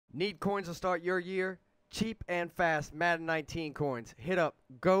Need coins to start your year? Cheap and fast Madden 19 coins. Hit up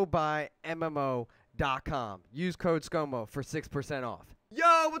gobuyMMO.com. Use code Scomo for 6% off.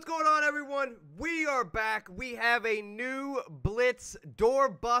 Yo, what's going on, everyone? We are back. We have a new Blitz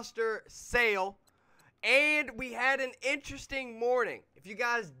doorbuster sale, and we had an interesting morning. If you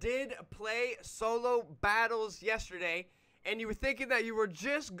guys did play solo battles yesterday, and you were thinking that you were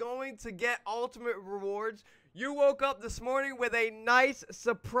just going to get ultimate rewards, you woke up this morning with a nice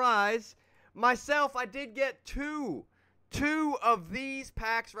surprise. Myself, I did get two of these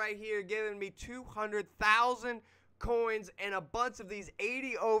packs right here, giving me 200,000 coins and a bunch of these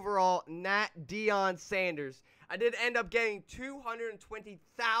 80 overall Nat Deion Sanders. I did end up getting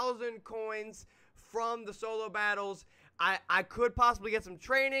 220,000 coins from the solo battles. I could possibly get some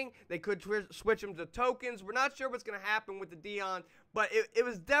training. They could switch them to tokens. We're not sure what's going to happen with the Deion, but it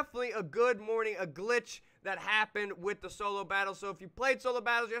was definitely a good morning, a glitch that happened with the solo battle. So if you played solo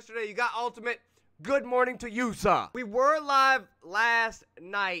battles yesterday, you got ultimate, good morning to you, sir. We were live last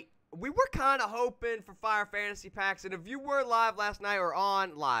night. We were kind of hoping for Fire Fantasy packs, and if you were live last night or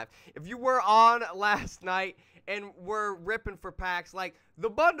on live, if you were on last night and were ripping for packs, like the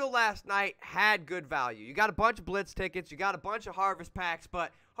bundle last night had good value. You got a bunch of Blitz tickets, you got a bunch of Harvest packs,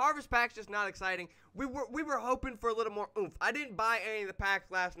 but Harvest packs just not exciting. We were hoping for a little more oomph. I didn't buy any of the packs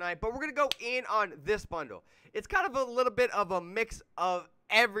last night, but we're going to go in on this bundle. It's kind of a little bit of a mix of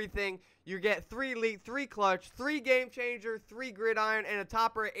everything. You get 3 elite, 3 clutch, 3 game changer, 3 gridiron, and a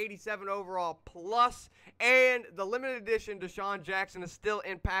topper at 87 overall plus. And the limited edition Deshaun Jackson is still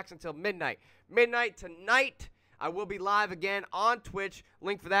in packs until midnight. Midnight tonight, I will be live again on Twitch.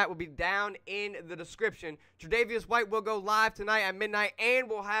 Link for that will be down in the description. Jadeveon White will go live tonight at midnight, and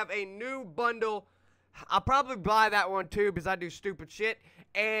we'll have a new bundle. I'll probably buy that one too because I do stupid shit.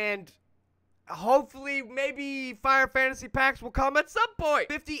 And hopefully, maybe Fire Fantasy packs will come at some point.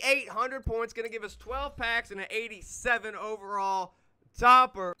 5,800 points, going to give us 12 packs and an 87 overall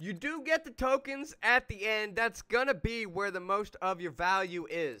topper. You do get the tokens at the end. That's going to be where the most of your value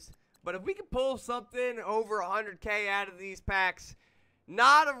is. But if we can pull something over 100K out of these packs,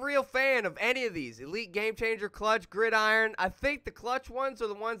 not a real fan of any of these. Elite, Game Changer, Clutch, Gridiron. I think the Clutch ones are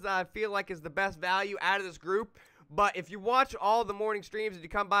the ones that I feel like is the best value out of this group. But if you watch all the morning streams and you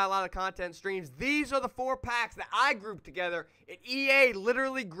come by a lot of content streams, these are the 4 packs that I grouped together. And EA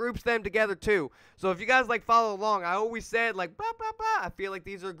literally groups them together too. So if you guys like follow along, I always said like blah, blah, blah. I feel like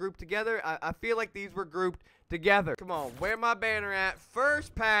these are grouped together. I feel like these were grouped together. Come on, where my banner at?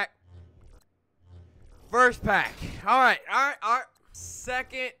 First pack. First pack. All right.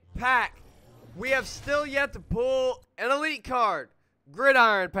 Second pack. We have still yet to pull an elite card.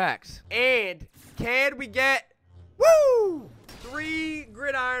 Gridiron packs. And can we get 3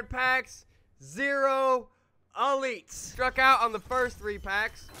 gridiron packs, 0 elites? Struck out on the first 3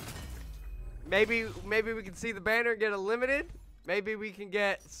 packs. Maybe we can see the banner get a limited. Maybe we can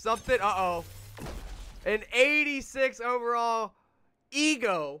get something. An 86 overall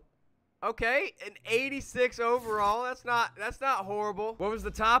ego. Okay, an 86 overall. That's not horrible. What was the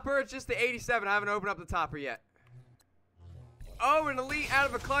topper? It's just the 87. I haven't opened up the topper yet. Oh, an elite out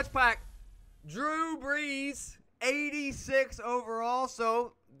of a clutch pack. Drew Brees, 86 overall.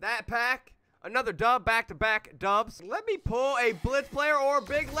 So that pack, another dub, back-to-back dubs. Let me pull a Blitz player or a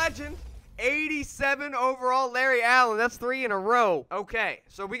big legend. 87 overall, Larry Allen. That's 3 in a row. Okay,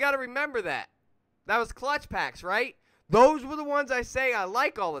 so we got to remember that. That was clutch packs, right? Those were the ones I say I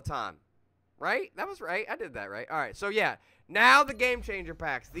like all the time. Right? That was right. I did that right. All right. So, yeah. Now the game changer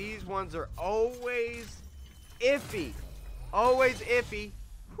packs. These ones are always iffy. Always iffy.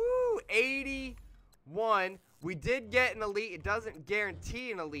 Whoo. 81. We did get an elite. It doesn't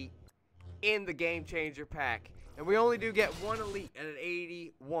guarantee an elite in the game changer pack. And we only do get 1 elite at an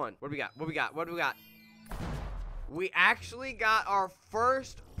 81. What do we got? What do we got? What do we got? We actually got our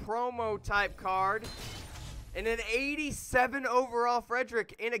first promo type card. And an 87 overall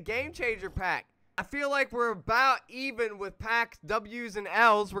Frederick in a Game Changer pack. I feel like we're about even with packs W's and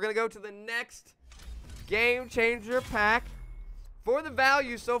L's. We're going to go to the next Game Changer pack. For the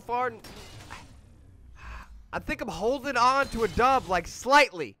value so far, I think I'm holding on to a dub, like,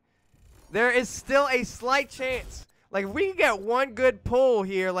 slightly. There is still a slight chance. Like, if we can get one good pull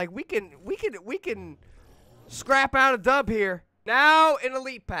here, like, we can scrap out a dub here. Now, an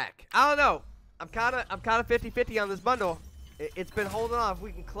elite pack. I don't know. I'm kind of 50-50 on this bundle. It's been holding on. If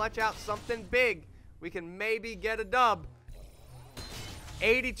we can clutch out something big, we can maybe get a dub.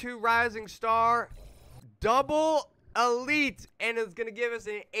 82 Rising Star, double elite, and it's going to give us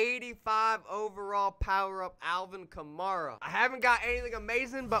an 85 overall power-up Alvin Kamara. I haven't got anything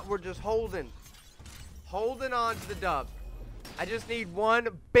amazing, but we're just holding on to the dub. I just need one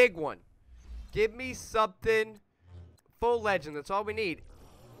big one. Give me something full legend. That's all we need.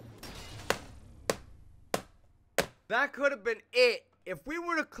 That could have been it. If we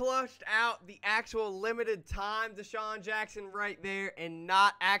would have clutched out the actual limited time Deshaun Jackson right there and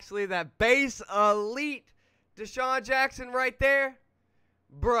not actually that base elite Deshaun Jackson right there,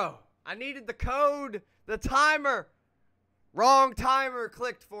 bro, I needed the code, the timer. Wrong timer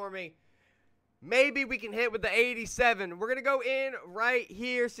clicked for me. Maybe we can hit with the 87. We're going to go in right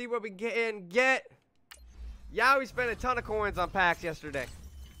here, see what we can get. Yeah, we spent a ton of coins on packs yesterday.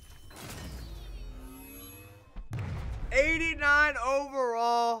 89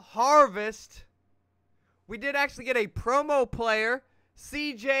 overall harvest. We did actually get a promo player,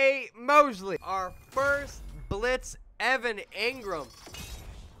 CJ Mosley. Our first Blitz Evan Ingram.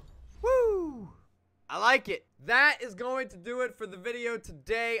 Woo! I like it. That is going to do it for the video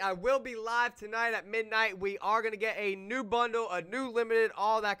today. I will be live tonight at midnight. We are going to get a new bundle, a new limited,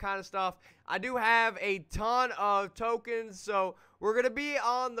 all that kind of stuff. I do have a ton of tokens, so we're going to be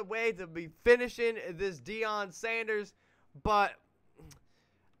on the way to be finishing this Deion Sanders, but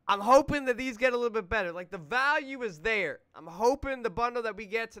I'm hoping that these get a little bit better. Like, the value is there. I'm hoping the bundle that we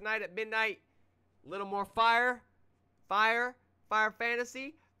get tonight at midnight, a little more fire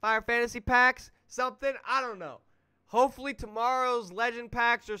fantasy packs, something, I don't know. Hopefully tomorrow's legend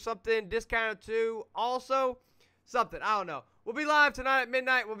packs or something discounted too. Also, something, I don't know. We'll be live tonight at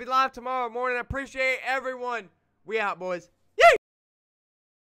midnight. We'll be live tomorrow morning. I appreciate everyone. We out, boys.